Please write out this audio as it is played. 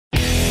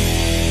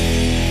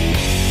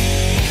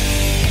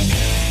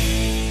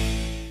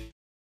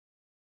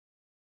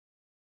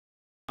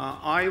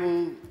I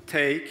will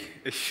take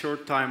a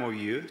short time of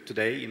you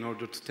today in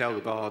order to tell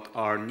about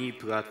our new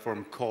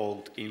platform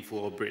called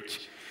INFLOW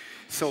Bridge.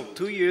 So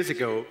 2 years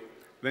ago,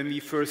 when we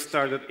first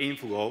started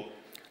INFLOW,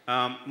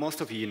 most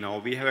of you know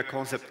we have a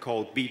concept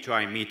called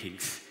B2I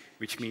meetings,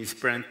 which means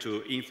brand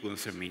to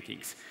influencer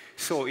meetings.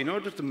 So in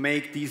order to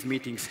make these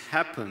meetings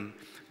happen,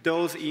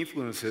 those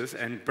influencers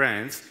and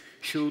brands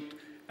should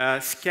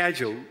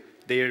schedule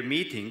their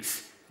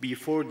meetings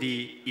before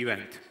the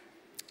event.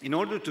 In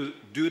order to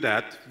do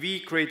that, we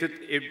created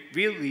a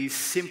really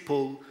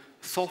simple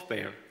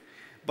software.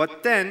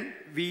 But then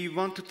we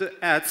wanted to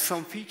add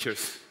some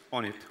features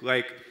on it,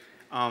 like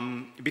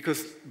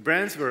because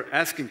brands were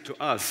asking to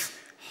us,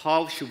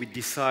 how should we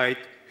decide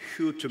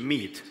who to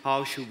meet?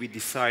 How should we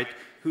decide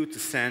who to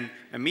send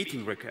a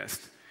meeting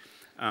request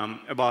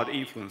about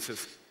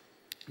influencers?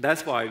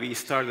 That's why we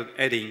started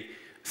adding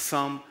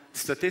some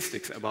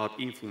statistics about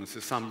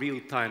influencers, some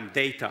real-time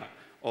data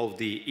of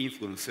the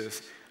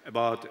influencers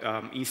about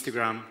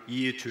Instagram,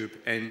 YouTube,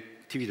 and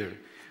Twitter.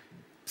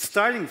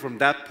 Starting from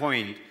that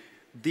point,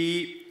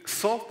 the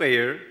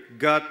software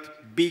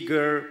got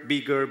bigger,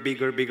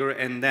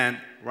 and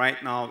then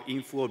right now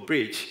INFLOW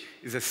Bridge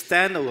is a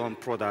standalone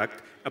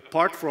product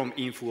apart from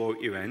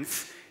INFLOW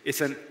events.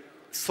 It's a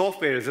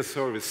software as a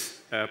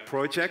service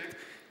project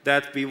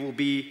that we will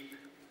be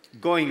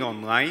going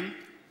online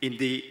in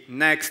the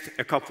next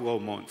couple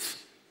of months.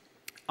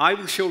 I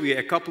will show you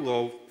a couple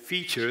of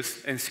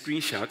features and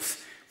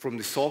screenshots from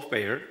the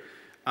software,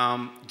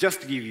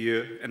 just to give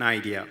you an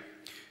idea.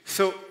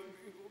 So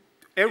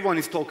everyone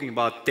is talking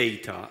about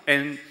data,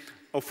 and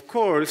of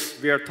course,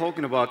 we are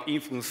talking about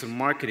influencer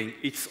marketing.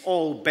 It's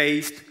all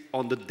based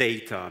on the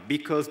data,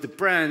 because the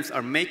brands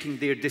are making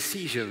their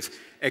decisions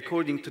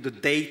according to the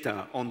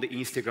data on the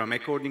Instagram,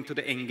 according to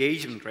the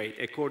engagement rate,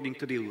 according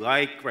to the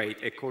like rate,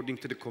 according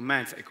to the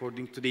comments,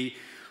 according to the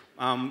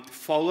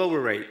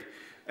follower rate,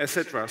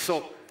 etc.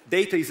 So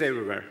data is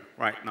everywhere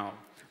right now.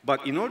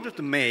 But in order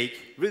to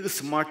make really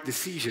smart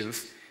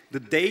decisions, the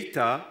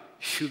data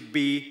should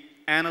be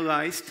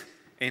analyzed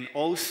and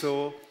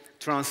also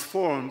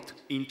transformed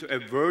into a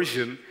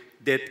version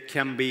that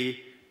can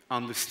be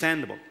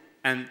understandable.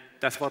 And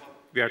that's what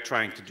we are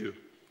trying to do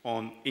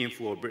on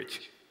INFLOW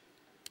Bridge.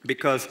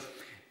 Because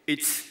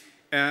it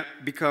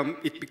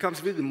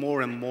becomes really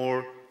more and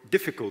more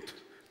difficult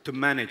to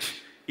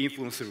manage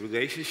influencer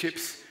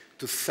relationships,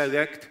 to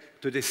select,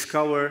 to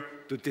discover,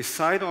 to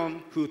decide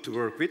on who to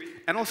work with,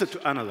 and also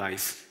to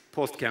analyze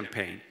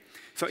post-campaign.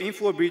 So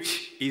INFLOW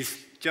Bridge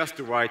is just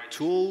the right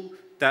tool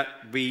that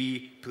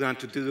we plan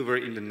to deliver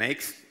in the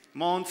next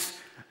months.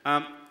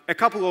 A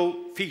couple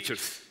of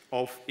features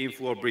of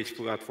INFLOW Bridge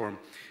platform.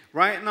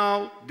 Right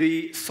now,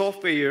 the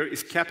software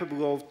is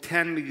capable of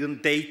 10 million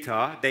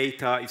data.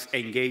 Data is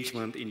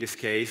engagement in this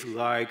case,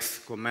 likes,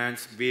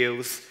 comments,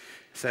 views,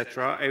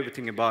 etc.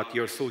 Everything about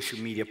your social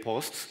media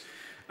posts.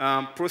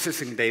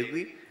 Processing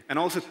daily, and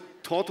also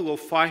total of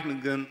 5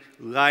 million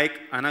like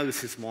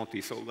analysis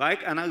monthly. So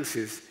like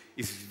analysis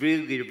is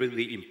really,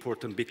 really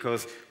important,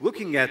 because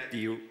looking at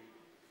the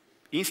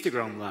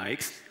Instagram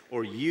likes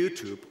or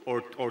YouTube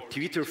or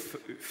Twitter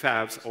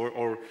faves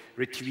or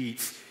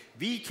retweets,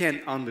 we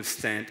can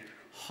understand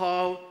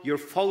how your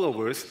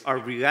followers are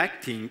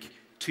reacting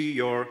to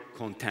your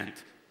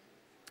content.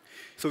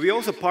 So we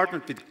also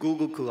partnered with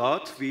Google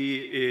Cloud.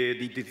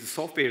 The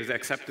software is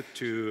accepted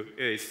to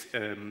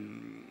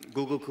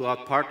Google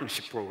Cloud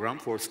Partnership Program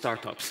for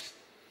startups.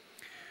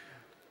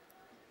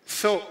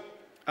 So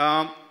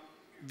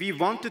we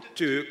wanted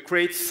to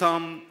create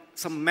some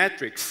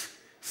metrics,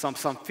 some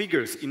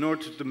figures in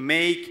order to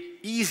make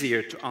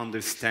easier to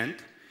understand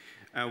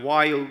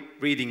while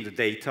reading the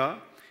data.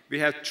 We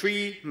have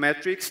 3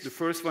 metrics. The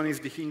first one is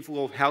the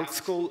INFLOW Health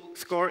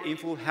Score.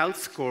 INFLOW Health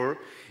Score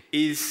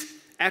is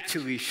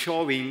actually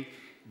showing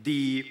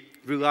the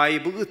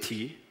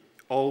reliability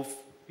of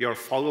your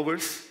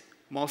followers,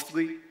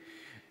 mostly.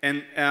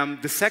 And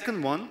the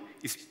second one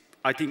is,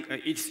 I think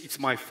it's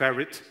my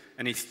favorite,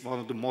 and it's one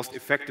of the most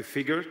effective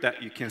figures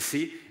that you can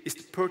see, is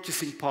the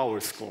purchasing power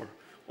score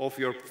of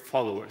your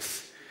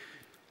followers.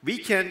 We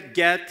can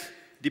get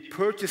the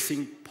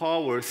purchasing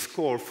power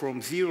score from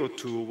 0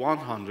 to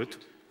 100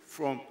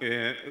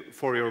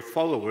 for your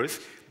followers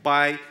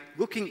by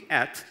looking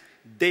at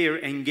their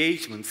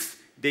engagements,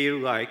 their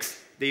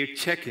likes, their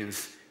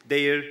check-ins,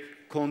 their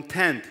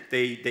content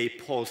they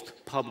post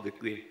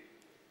publicly.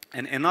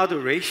 And another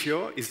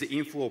ratio is the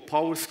INFLOW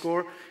Power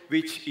Score,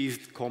 which is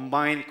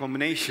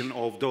combination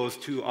of those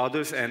 2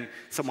 others and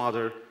some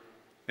other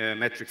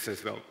metrics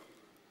as well.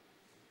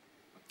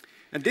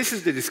 And this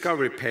is the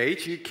discovery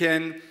page. You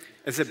can,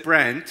 as a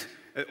brand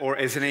or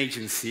as an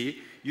agency,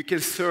 you can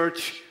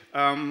search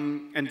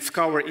and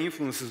discover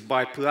influencers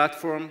by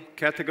platform,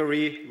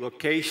 category,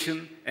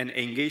 location, and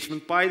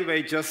engagement. By the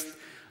way, just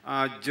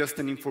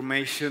an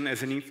information,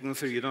 as an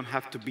influencer, you don't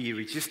have to be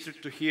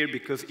registered to here,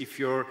 because if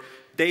your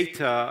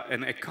data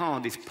and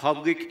account is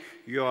public,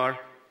 you are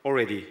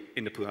already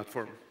in the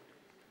platform.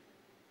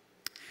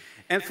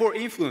 And for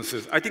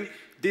influencers, I think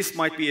this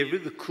might be a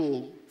really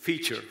cool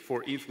feature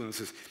for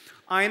influencers.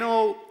 I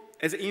know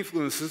as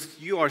influencers,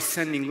 you are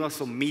sending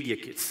lots of media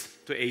kits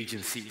to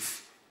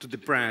agencies, to the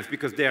brands,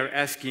 because they are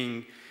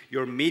asking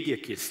your media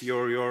kits,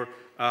 your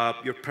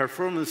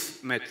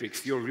performance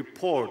metrics, your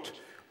report,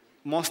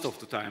 most of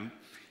the time.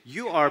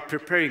 You are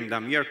preparing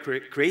them, you are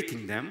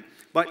creating them,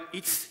 but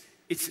it's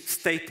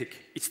static,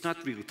 it's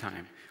not real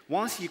time.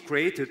 Once you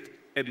created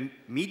a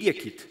media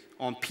kit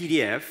on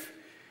PDF,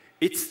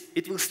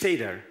 it will stay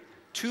there.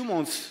 2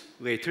 months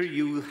later,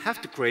 you will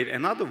have to create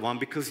another one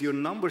because your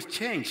numbers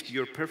changed,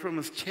 your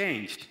performance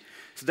changed.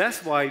 So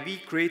that's why we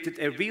created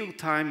a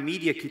real-time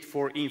media kit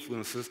for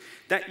influencers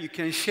that you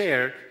can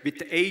share with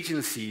the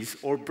agencies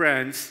or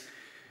brands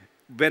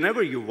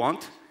whenever you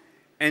want.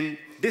 And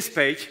this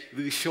page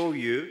will show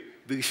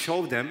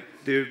them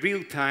the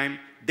real-time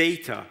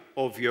data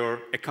of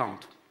your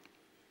account.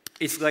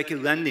 It's like a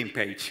landing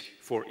page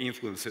for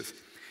influencers.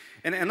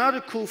 And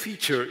another cool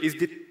feature is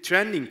the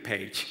trending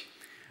page.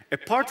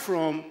 Apart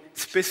from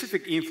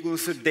specific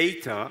influencer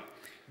data,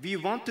 we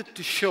wanted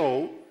to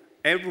show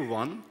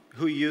everyone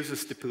who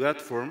uses the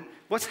platform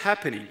what's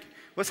happening.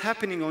 What's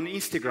happening on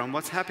Instagram,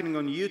 what's happening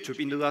on YouTube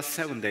in the last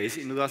 7 days,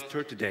 in the last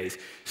 30 days.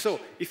 So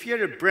if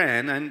you're a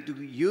brand and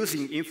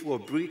using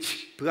INFLOW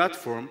Bridge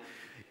platform,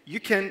 you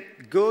can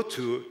go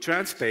to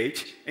Trends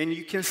page and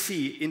you can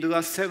see in the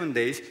last 7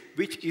 days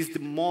which is the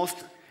most,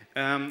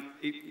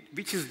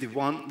 which is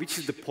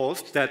the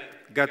post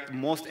that got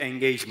most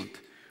engagement,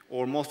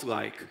 or most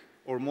like,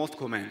 or most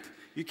comment.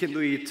 You can do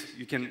it,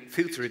 you can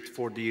filter it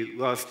for the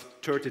last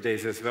 30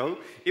 days as well.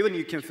 Even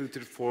you can filter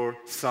it for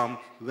some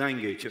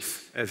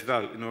languages as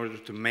well in order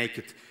to make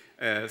it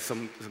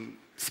some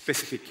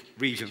specific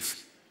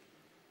regions.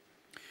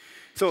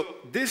 So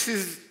this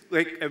is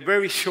like a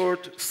very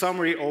short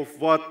summary of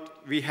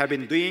what we have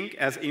been doing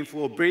as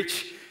INFLOW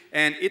Bridge,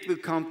 and it will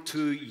come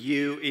to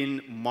you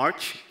in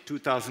March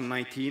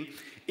 2019.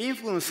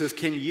 Influencers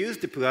can use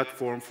the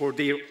platform for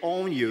their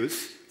own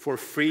use for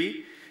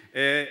free,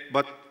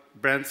 but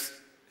brands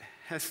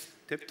have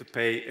to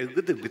pay a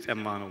little bit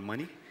amount of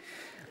money.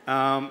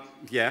 And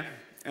yeah,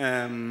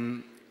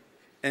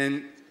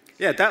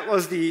 that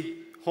was the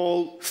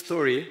whole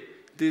story.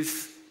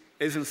 This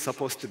isn't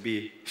supposed to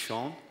be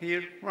shown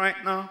here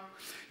right now.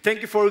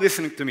 Thank you for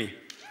listening to me.